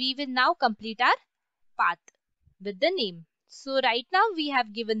we will now complete our path with the name. So right now we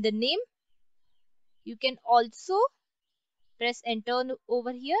have given the name. You can also press enter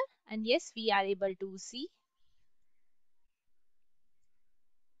over here and yes, we are able to see.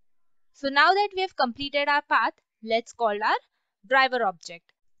 So now that we have completed our path, let's call our driver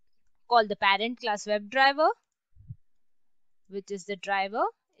object. Call the parent class WebDriver, which is the driver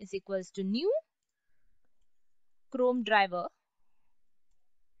is equals to new Chrome driver.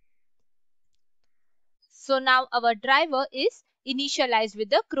 So now our driver is initialized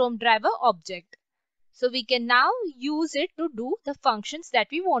with the Chrome driver object. So we can now use it to do the functions that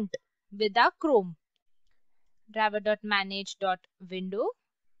we want with our Chrome.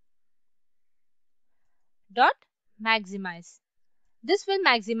 Driver.manage.window.maximize. This will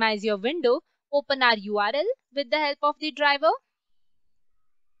maximize your window. Open our URL with the help of the driver.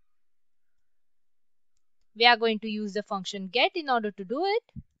 We are going to use the function get in order to do it.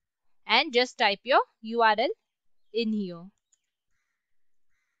 And just type your URL in here.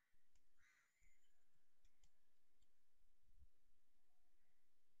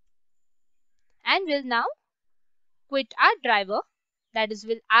 And we'll now quit our driver. That is,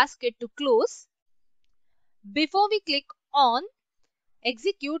 we'll ask it to close. Before we click on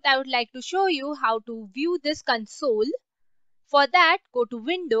execute, I would like to show you how to view this console. For that, go to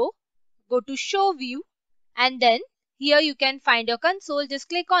Window, go to Show View, and then here you can find your console. Just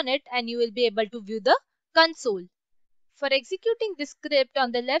click on it and you will be able to view the console. For executing this script,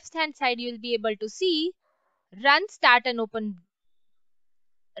 on the left hand side you will be able to see run start and open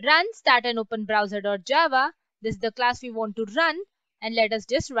browser.java. This is the class we want to run, and let us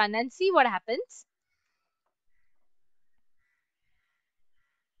just run and see what happens.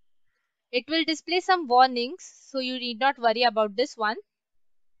 It will display some warnings, so you need not worry about this one.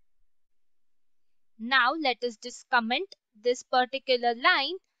 Now let us just comment this particular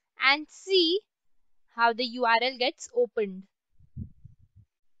line and see how the URL gets opened.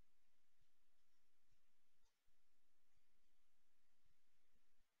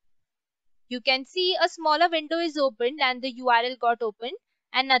 You can see a smaller window is opened and the URL got opened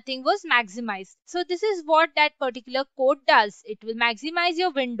and nothing was maximized. So this is what that particular code does. It will maximize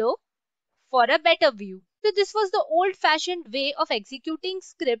your window for a better view. So this was the old-fashioned way of executing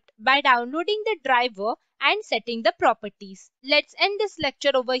script by downloading the driver and setting the properties. Let's end this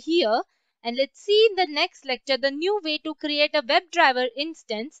lecture over here and let's see in the next lecture the new way to create a WebDriver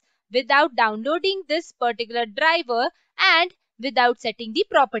instance without downloading this particular driver and without setting the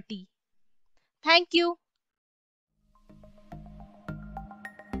property. Thank you.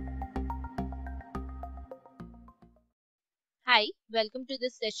 Hi, welcome to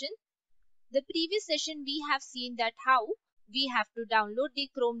this session. The previous session we have seen that how we have to download the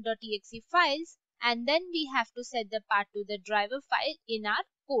chrome.exe files and then we have to set the path to the driver file in our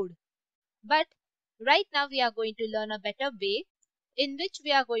code. But right now we are going to learn a better way in which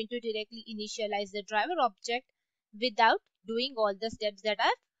we are going to directly initialize the driver object without doing all the steps that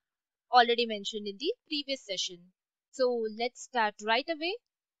I've already mentioned in the previous session. So let's start right away.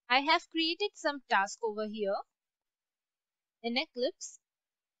 I have created some task over here in Eclipse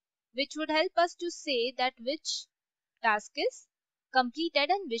which would help us to say that which task is completed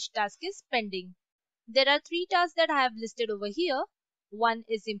and which task is pending. There are three tasks that I have listed over here. One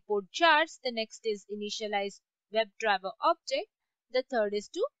is import jars, the next is initialize WebDriver object, the third is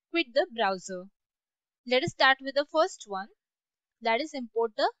to quit the browser. Let us start with the first one, that is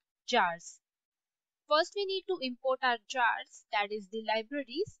import the jars. First we need to import our jars, that is the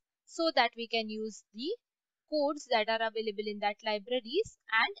libraries, so that we can use the codes that are available in that libraries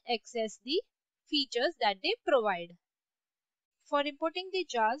and access the features that they provide. For importing the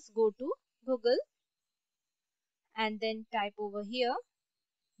jars, go to Google and then type over here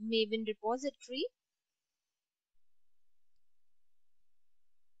Maven repository.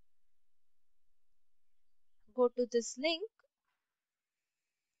 Go to this link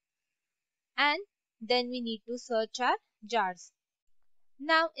and then we need to search our jars.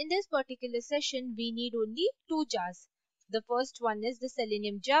 Now in this particular session we need only two jars. The first one is the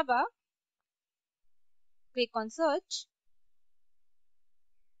Selenium Java. Click on search,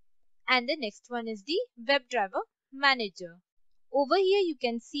 and the next one is the WebDriver Manager. Over here you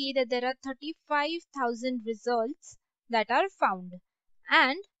can see that there are 35,000 results that are found,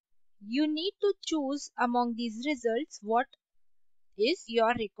 and you need to choose among these results what is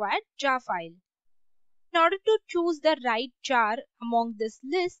your required jar file. In order to choose the right jar among this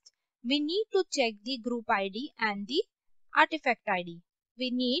list, we need to check the group ID and the artifact ID.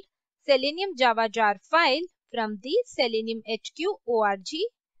 We need Selenium Java jar file from the Selenium HQ org.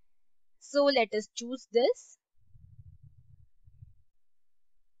 So let us choose this.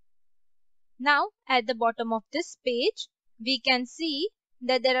 Now at the bottom of this page, we can see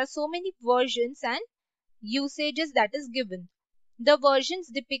that there are so many versions and usages that is given. The versions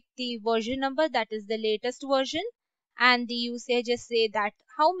depict the version number, that is the latest version, and the usages say that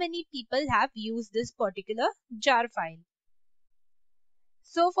how many people have used this particular jar file.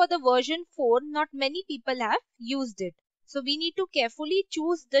 So for the version 4, not many people have used it. So we need to carefully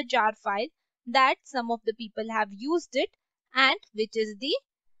choose the jar file that some of the people have used it and which is the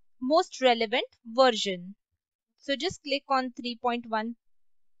most relevant version. So just click on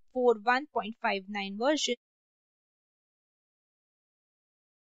 3.141.59 version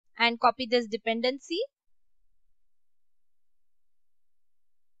and copy this dependency.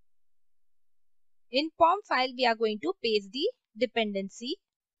 In POM file, we are going to paste the dependency,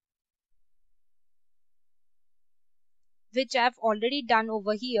 which I have already done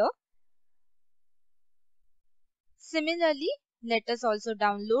over here. Similarly, let us also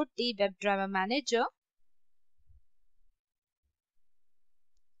download the WebDriver Manager.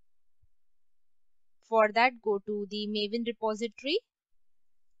 For that, go to the Maven repository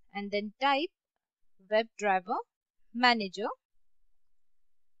and then type WebDriver Manager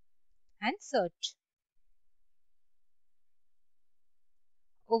and search.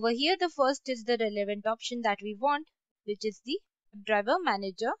 Over here, the first is the relevant option that we want, which is the WebDriver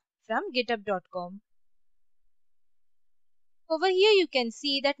Manager from github.com. Over here, you can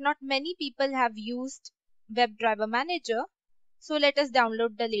see that not many people have used WebDriver Manager. So let us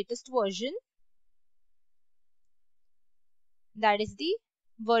download the latest version. That is the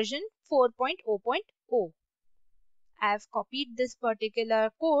version 4.0.0. I have copied this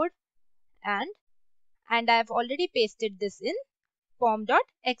particular code and I have already pasted this in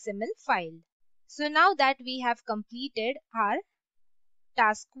pom.xml file. So now that we have completed our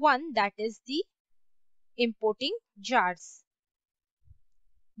task 1, that is the importing jars,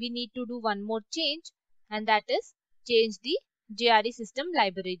 we need to do one more change, and that is change the JRE system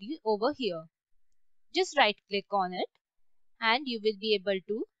library over here. Just right click on it and you will be able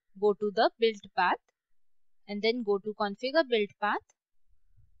to go to the build path and then go to configure build path.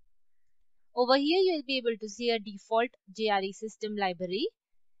 Over here you will be able to see a default JRE system library.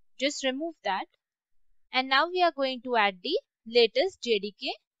 Just remove that, and now we are going to add the latest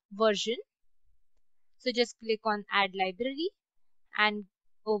JDK version. So just click on add library and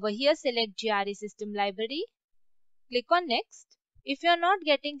over here select JRE system library. Click on next. If you are not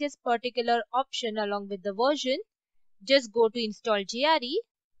getting this particular option along with the version, just go to install JRE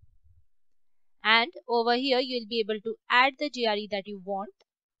and over here you will be able to add the JRE that you want.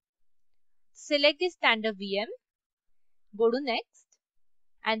 Select the standard VM, go to next,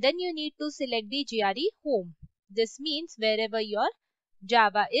 and then you need to select the JRE home. This means wherever your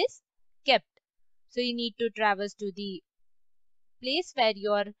Java is kept. So you need to traverse to the place where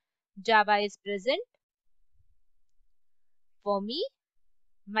your Java is present. For me,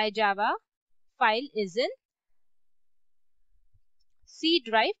 my Java file is in C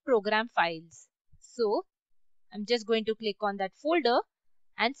drive program files. So I'm just going to click on that folder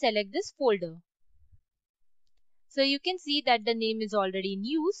and select this folder. So you can see that the name is already in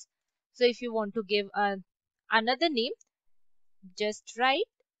use. So if you want to give another name, just write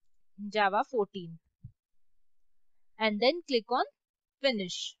Java 14 and then click on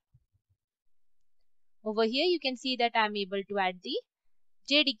finish. Over here you can see that I am able to add the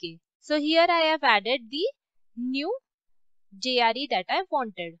JDK. So here I have added the new JRE that I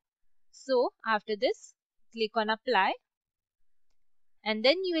wanted. So after this, click on apply and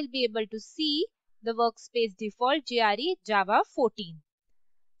then you will be able to see the workspace default JRE Java 14.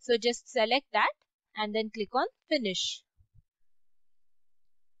 So just select that and then click on finish.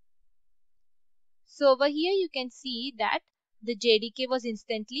 So over here you can see that the JDK was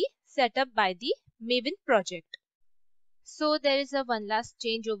instantly set up by the Maven project. So there is a one last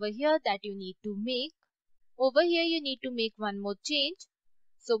change over here that you need to make. Over here you need to make one more change.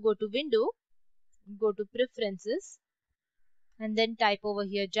 So go to Window, go to Preferences and then type over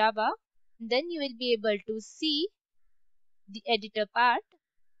here Java. Then you will be able to see the editor part,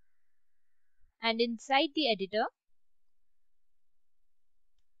 and inside the editor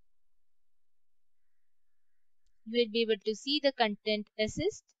you will be able to see the content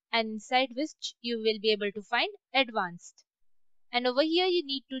assist, and inside which you will be able to find advanced. And over here you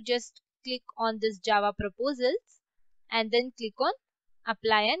need to just click on this Java proposals and then click on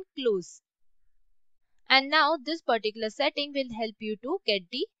apply and close. And now this particular setting will help you to get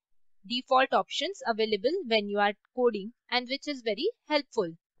the default options available when you are coding, and which is very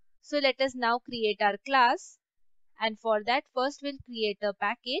helpful. So let us now create our class, and for that first we'll create a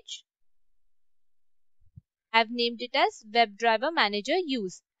package. I've named it as WebDriver Manager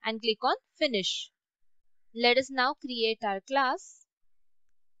Use and click on finish. Let us now create our class.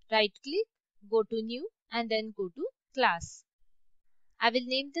 Right click, go to new and then go to class. I will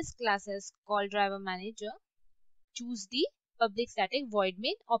name this class as call driver manager. Choose the public static void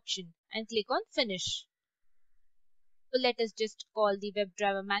main option and click on finish. So let us just call the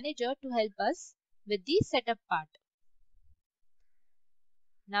WebDriver manager to help us with the setup part.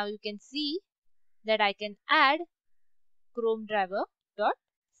 Now you can see that I can add Chrome driver dot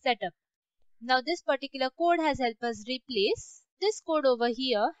setup. Now this particular code has helped us replace. This code over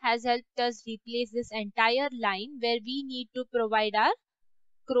here has helped us replace this entire line where we need to provide our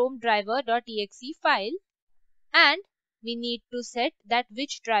Chrome driver.exe file, and we need to set that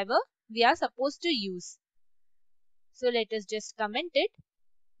which driver we are supposed to use. So let us just comment it.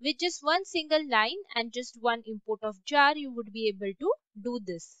 With just one single line and just one import of jar, you would be able to do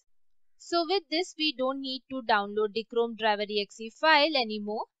this. So with this, we don't need to download the Chrome driver.exe file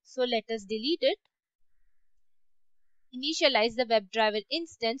anymore. So let us delete it. Initialize the WebDriver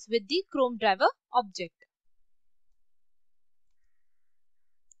instance with the Chrome driver object.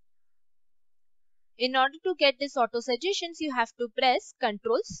 In order to get this auto suggestions, you have to press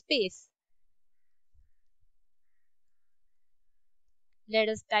Ctrl space. Let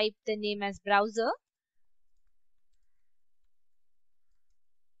us type the name as browser.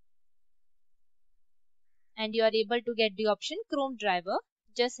 And you are able to get the option Chrome driver.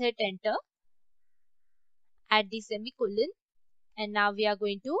 Just hit enter, add the semicolon, and now we are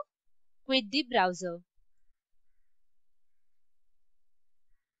going to quit the browser.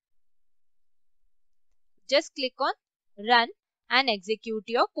 Just click on run and execute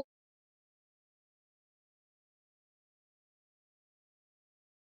your code.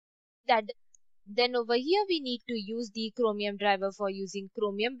 Then over here we need to use the Chromium driver for using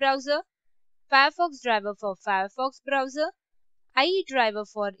Chromium browser, Firefox driver for Firefox browser, IE driver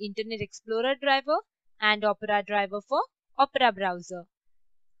for Internet Explorer driver, and Opera driver for Opera browser.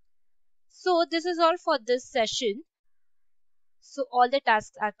 So this is all for this session. So all the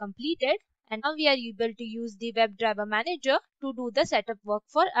tasks are completed, and now we are able to use the WebDriver manager to do the setup work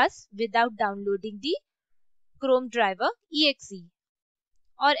for us without downloading the Chrome driver exe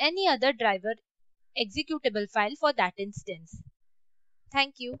or any other driver executable file for that instance.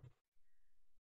 Thank you.